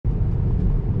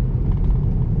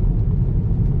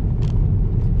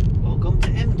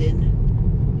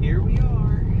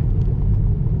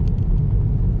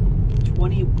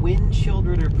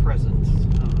present.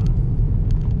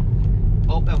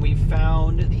 Oh, and we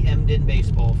found the Emden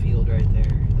baseball field right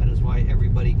there. That is why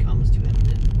everybody comes to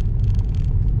Emden.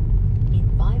 In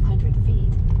 500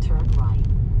 feet, turn right.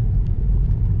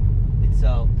 It's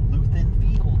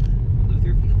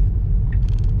Luther Field.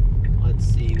 Let's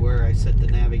see where I set the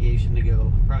navigation to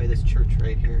go. Probably this church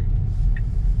right here.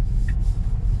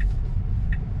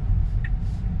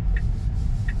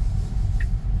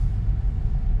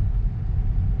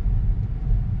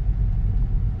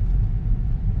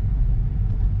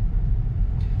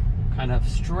 Kind of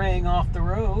straying off the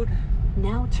road.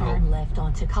 Now turn left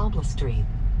onto Cobble Street.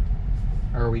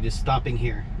 Or are we just stopping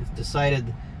here? It's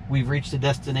decided we've reached a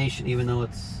destination even though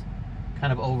it's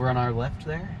kind of over on our left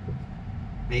there.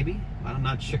 Maybe? I'm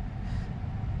not sure.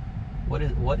 What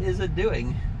is it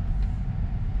doing?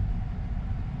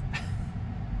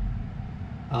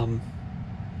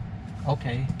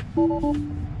 Okay.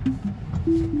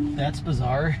 That's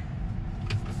bizarre.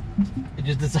 It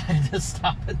just decided to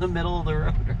stop in the middle of the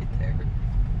road right there.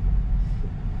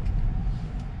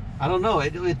 I don't know.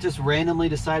 It just randomly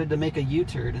decided to make a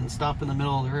U-turn and stop in the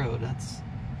middle of the road. That's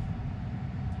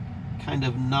kind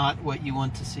of not what you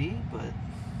want to see, but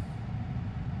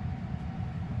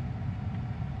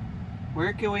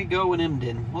where can we go in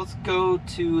Emden? Let's go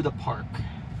to the park.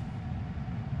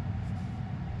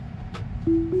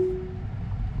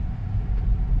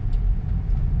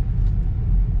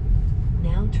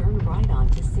 Now turn right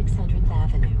onto 600th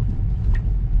Avenue.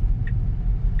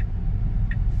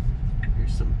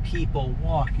 There's some people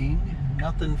walking.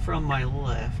 Nothing from my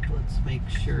left. Let's make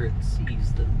sure it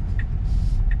sees them.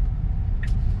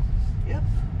 Yep,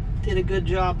 did a good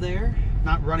job there.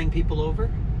 Not running people over.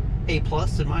 A+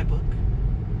 in my book.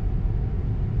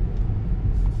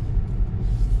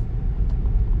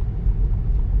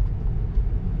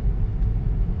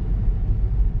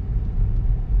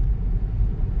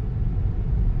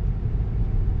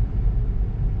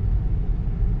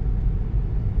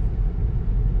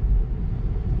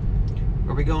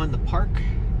 Are we going the park?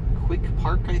 Quick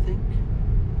Park, I think.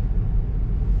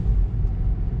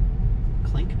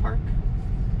 Clink Park?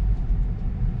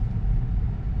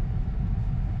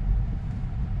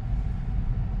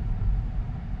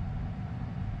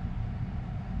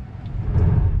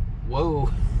 Whoa.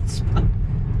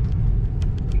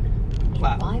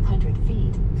 Wow. In 500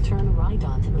 feet, turn right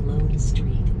onto Malone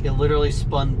Street. It literally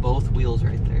spun both wheels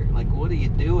right there. Like, what are you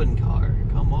doing, car?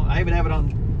 Come on. I even have it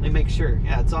on. Let me make sure.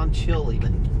 Yeah, it's on chill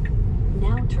even.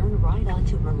 Now turn right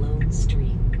onto Malone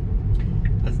Street.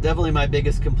 That's definitely my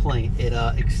biggest complaint. It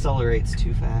accelerates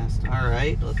too fast. All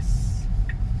right, let's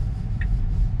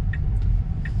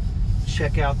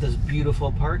check out this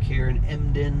beautiful park here in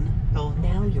Emden,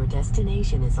 Illinois. Now your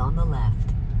destination is on the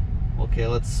left. Okay,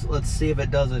 let's see if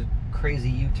it does a crazy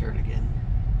U-turn again.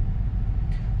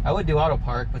 I would do auto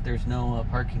park, but there's no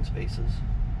parking spaces.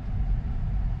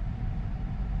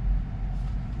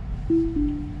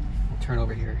 We'll turn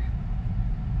over here.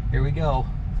 Here we go.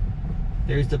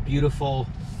 There's the beautiful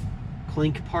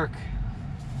Clink Park.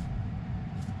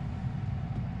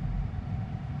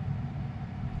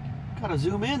 Gotta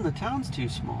zoom in, the town's too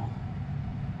small.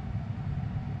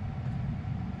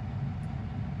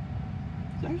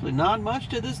 There's actually not much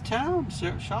to this town,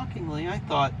 shockingly. I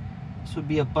thought this would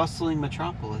be a bustling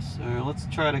metropolis. Let's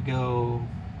try to go...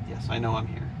 Yes, I know I'm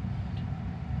here.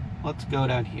 Let's go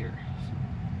down here.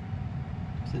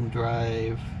 Then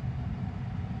drive.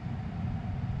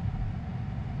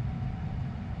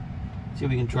 See if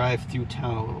we can drive through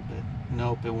town a little bit.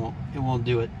 Nope, it won't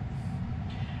do it.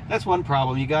 That's one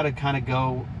problem. You got to kind of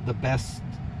go the best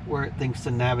where it thinks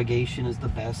the navigation is the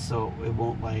best, so it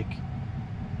won't like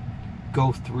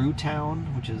go through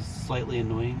town, which is slightly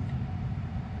annoying.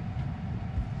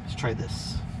 Let's try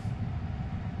this.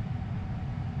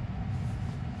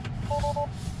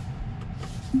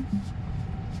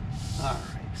 Alright,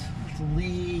 let's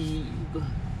leave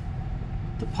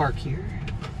the park here.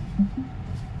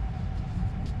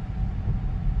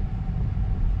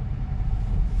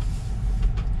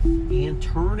 And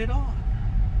turn it on.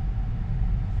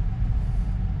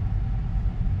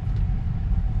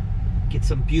 Get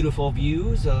some beautiful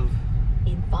views of...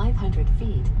 In 500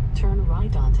 feet, turn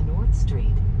right onto North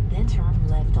Street, then turn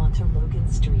left onto Logan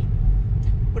Street.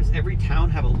 What, does every town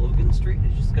have a Logan Street?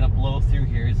 It's just gonna blow through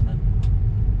here, isn't it?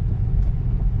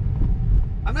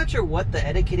 I'm not sure what the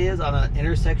etiquette is on an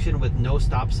intersection with no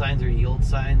stop signs or yield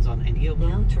signs on any of them.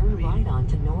 Now turn right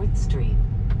onto North Street.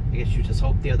 I guess you just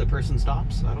hope the other person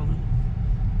stops. I don't know.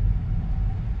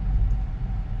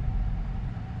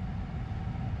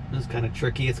 This is kind of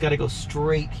tricky. It's got to go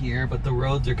straight here, but the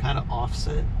roads are kind of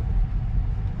offset.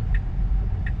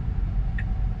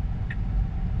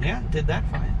 Yeah, did that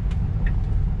fine.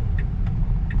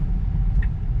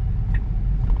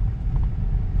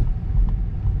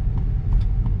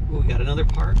 Ooh, we got another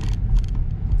park.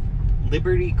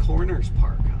 Liberty Corners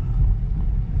Park, huh?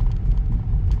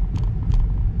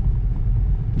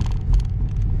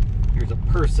 There's a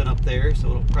person up there,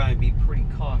 so it'll probably be pretty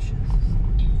cautious.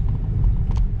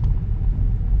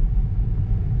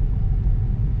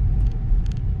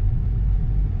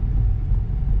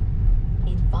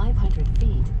 In 500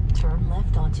 feet, turn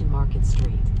left onto Market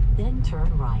Street, then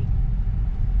turn right.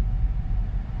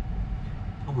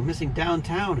 Oh, we're missing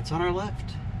downtown. It's on our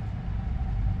left.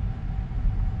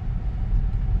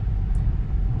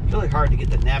 It's really hard to get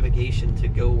the navigation to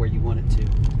go where you want it to.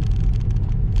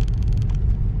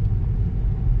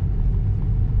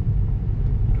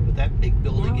 Wonder what that big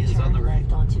building Now is on the turn right.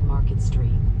 left onto Market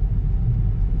Street.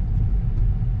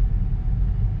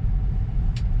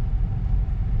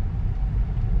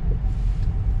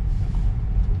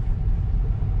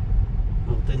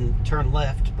 Well, it didn't turn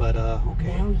left, but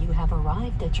okay. Now you have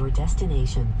arrived at your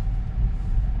destination.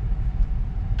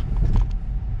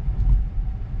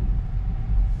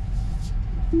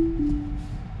 Alright.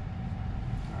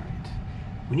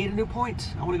 We need a new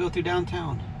point. I want to go through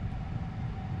downtown.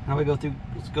 How do I go through?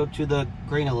 Let's go to the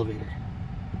grain elevator.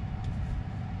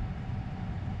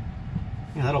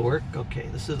 Yeah, that'll work. Okay,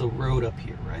 this is a road up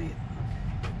here, right?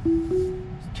 Okay.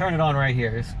 Let's turn it on right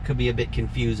here. This could be a bit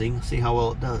confusing. See how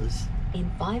well it does. In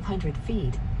 500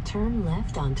 feet, turn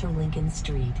left onto Lincoln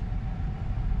Street.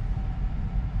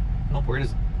 Nope, we're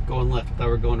just going left. I thought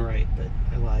we were going right, but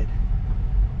I lied.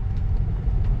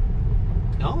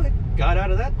 No, it got out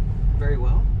of that very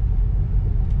well.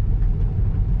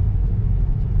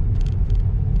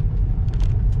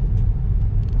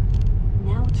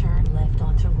 Now turn left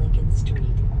onto Lincoln Street.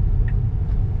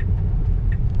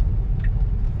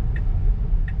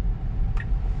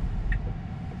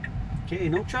 Okay,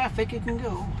 no traffic, it can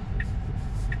go.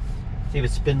 See if it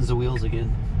spins the wheels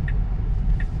again.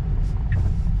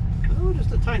 Oh,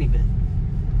 just a tiny bit.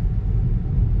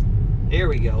 There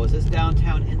we go. Is this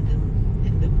downtown Emden?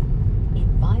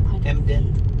 In 500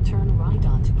 Emden. feet, turn right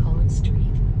onto Collin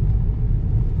Street.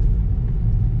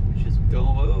 Just go.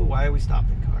 Oh, why are we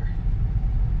stopping car?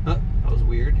 Oh, that was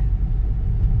weird.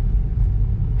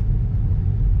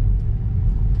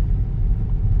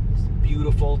 It's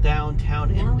beautiful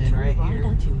downtown Now Emden turn right right here.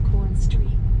 onto Corn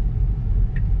Street.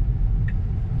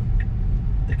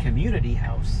 The community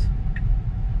house.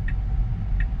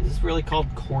 Is this really called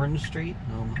Corn Street?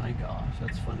 Oh my gosh,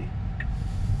 that's funny.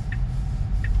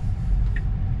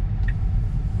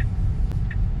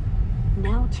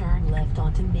 Now turn left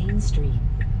onto Main Street.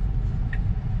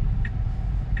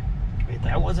 Wait,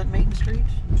 that wasn't Main Street?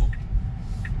 Nope.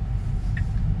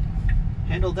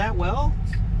 Handled that well.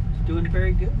 It's doing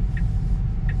very good.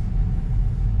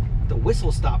 The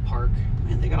Whistle Stop Park.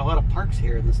 Man, they got a lot of parks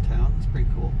here in this town. It's pretty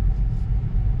cool.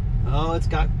 Oh, it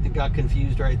got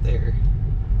confused right there.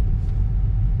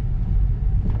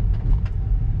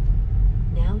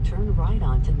 Now turn right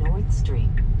onto North Street.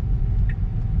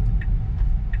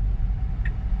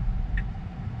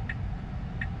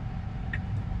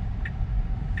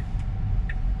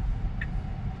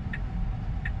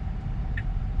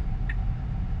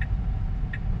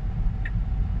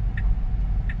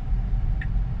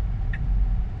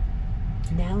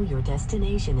 Now your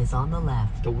destination is on the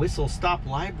left. The Whistle Stop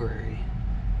Library.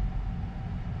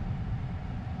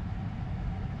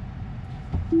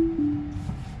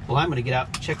 Well, I'm going to get out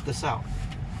and check this out.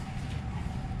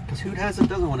 Because who doesn't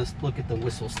want to look at the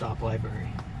Whistle Stop Library?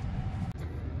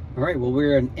 All right, well,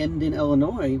 we're in Emden,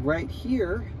 Illinois, right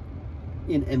here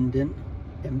in Emden.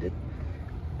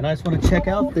 And I just want to check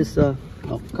out this, oh,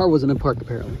 the car wasn't in park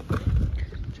apparently.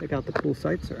 Check out the cool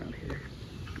sights around here.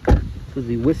 This is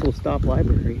the Whistle Stop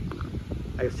Library.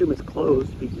 I assume it's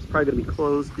closed. It's probably going to be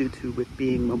closed due to it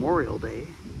being Memorial Day.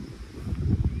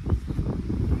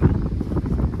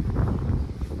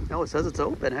 No, it says it's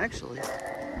open actually.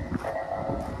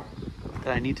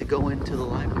 That I need to go into the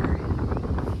library.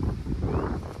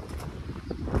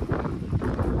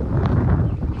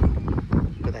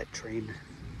 Look at that train.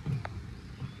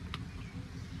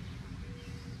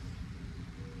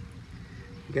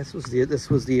 I guess this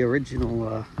was the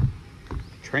original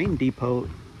train depot.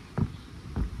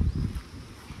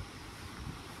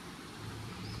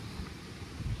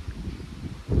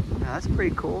 Now, that's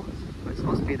pretty cool. It's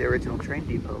supposed to be the original train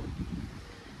depot.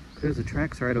 There's the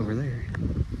tracks right over there.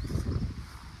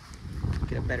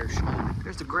 Get a better shot.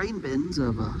 There's the grain bins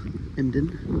of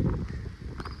Emden.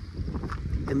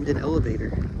 The Emden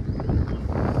elevator.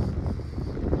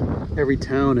 Every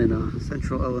town in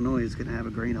central Illinois is going to have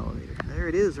a grain elevator. There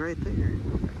it is right there.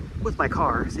 with my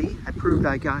car. See, I proved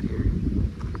I got here.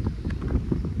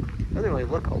 Doesn't really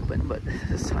look open, but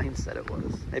the sign said it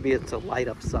was. Maybe it's a light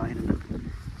up sign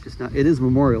and it's just not. It is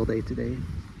Memorial Day today.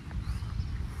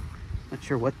 Not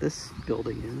sure what this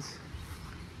building is.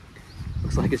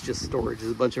 Looks like it's just storage.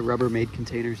 There's a bunch of Rubbermaid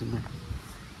containers in there.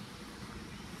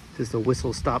 This is the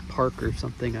Whistle Stop Park or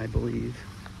something, I believe.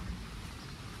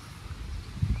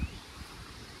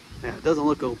 Yeah, it doesn't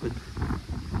look open.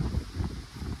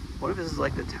 What if this is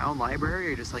like the town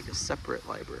library or just like a separate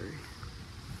library?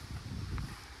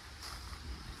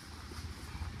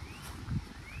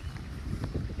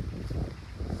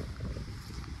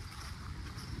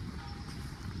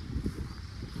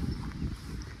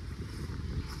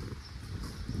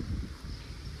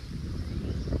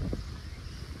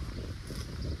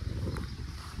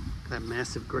 That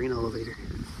massive grain elevator.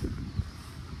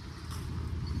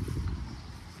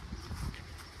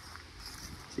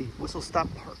 See, Whistle Stop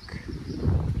Park.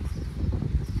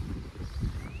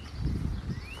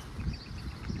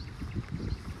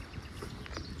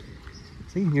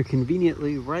 See, you're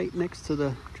conveniently right next to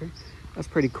the train. That's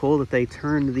pretty cool that they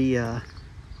turned the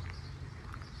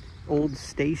old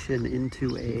station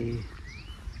into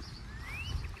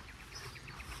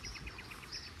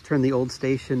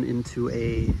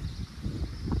a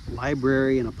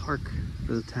library and a park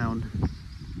for the town.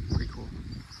 Pretty cool.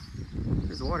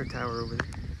 There's a water tower over there.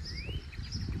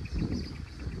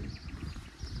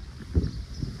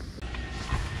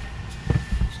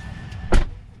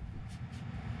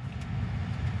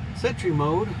 Sentry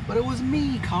mode, but it was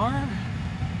me, car.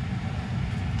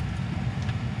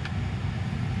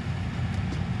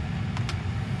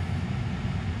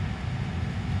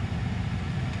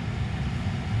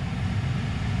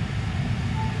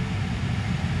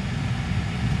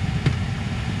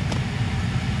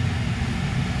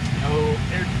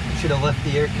 Should have left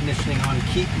the air conditioning on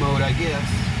keep mode, I guess.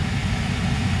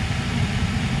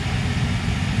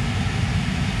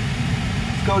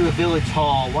 Let's go to the village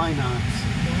hall. Why not?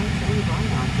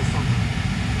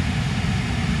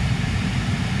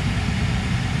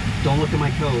 Don't look at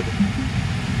my code.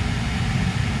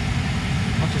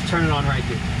 I'll just turn it on right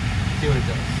here. See what it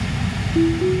does.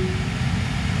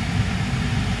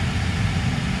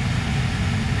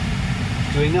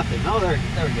 Doing nothing. Oh, there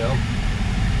we go.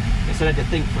 I guess I had to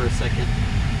think for a second.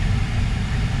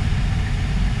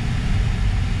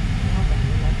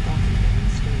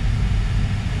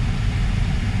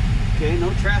 Okay,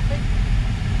 no traffic.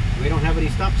 We don't have any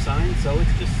stop signs, so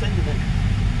it's just sending it.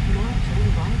 Now turn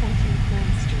right onto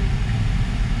Grand Street.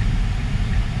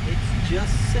 It's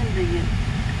just sending it.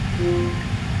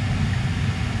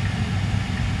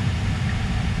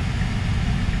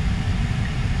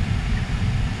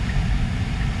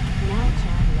 Now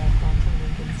turn left onto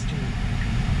Lincoln Street.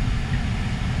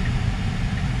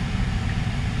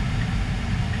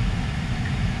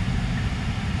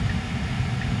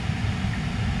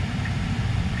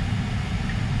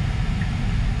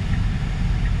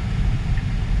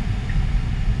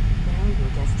 Now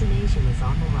your destination is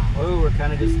on the right. Oh, we're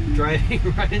kind of just driving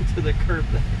right into the curb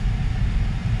there.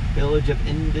 Village of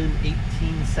Emden,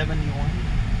 1871.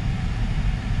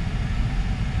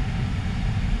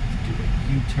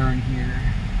 U-turn here.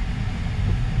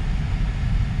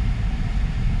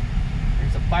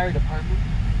 There's a fire department.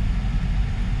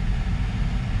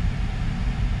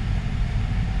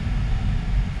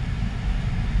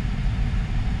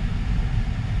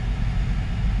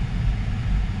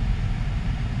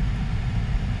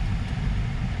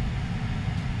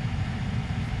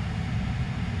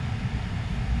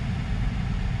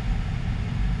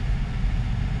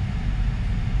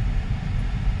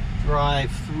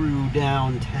 Drive through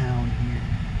downtown here.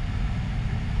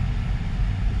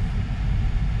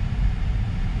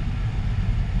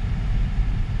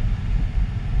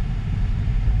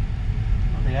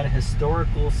 Well, they got a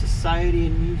historical society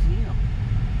and museum.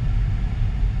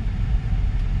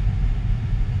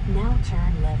 Now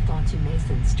turn left onto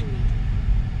Mason Street.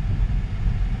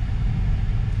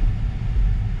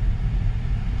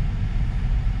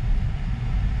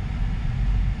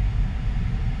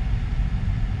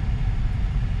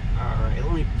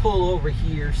 Let me pull over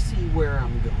here, see where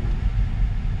I'm going.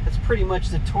 That's pretty much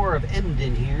the tour of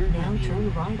Emden here. Now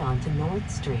turn right onto North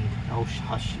Street. Oh,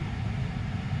 hush.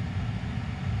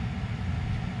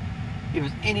 If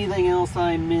there's anything else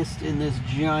I missed in this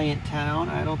giant town,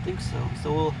 I don't think so.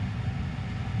 So we'll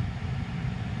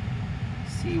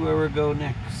see where we go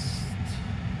next.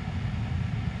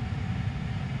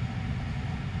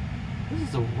 This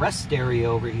is a rest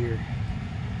area over here.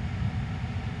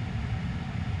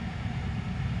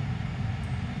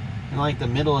 In like the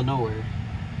middle of nowhere.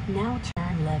 Now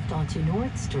turn left onto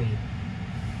North Street.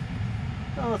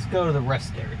 Well, let's go to the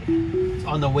rest area. It's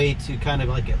on the way to kind of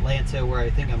like Atlanta, where I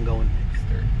think I'm going next.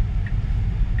 Or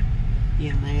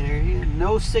in that area.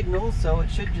 No signal, so it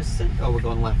should just send. Oh, we're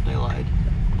going left. I lied.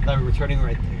 Thought we were turning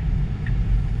right there.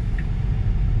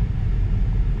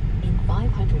 In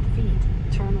 500 feet,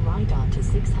 turn right onto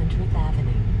 600th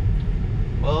Avenue.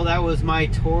 Well, that was my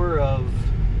tour of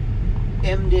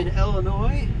Emden,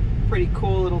 Illinois. Pretty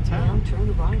cool little town. Now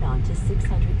turn right onto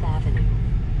 600th Avenue.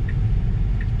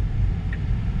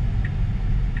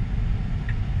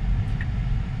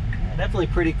 Yeah, definitely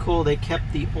pretty cool. They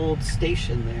kept the old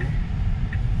station there.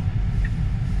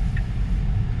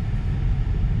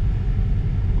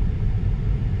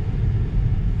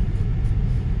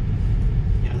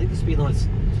 Yeah, I think the speed limit's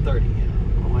 30. Yeah. I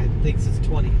don't know why it thinks it's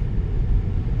 20.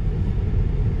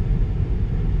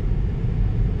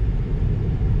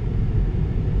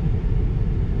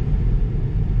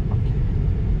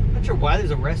 Not sure why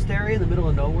there's a rest area in the middle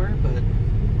of nowhere, but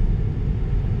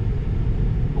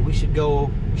we should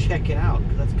go check it out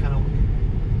because that's kind of weird.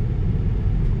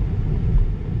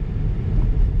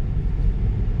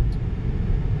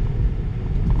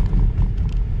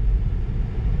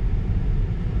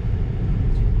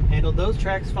 Handled those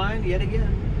tracks fine yet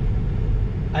again.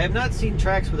 I have not seen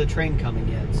tracks with a train coming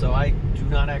yet, so I do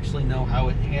not actually know how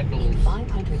it handles. In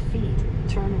 500 feet,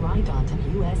 turn right onto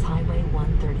US Highway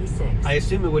 136. I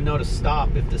assume it would know to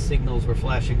stop if the signals were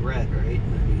flashing red, right?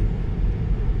 I mean,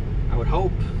 I would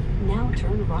hope. Now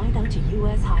turn right onto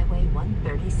US Highway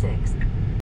 136.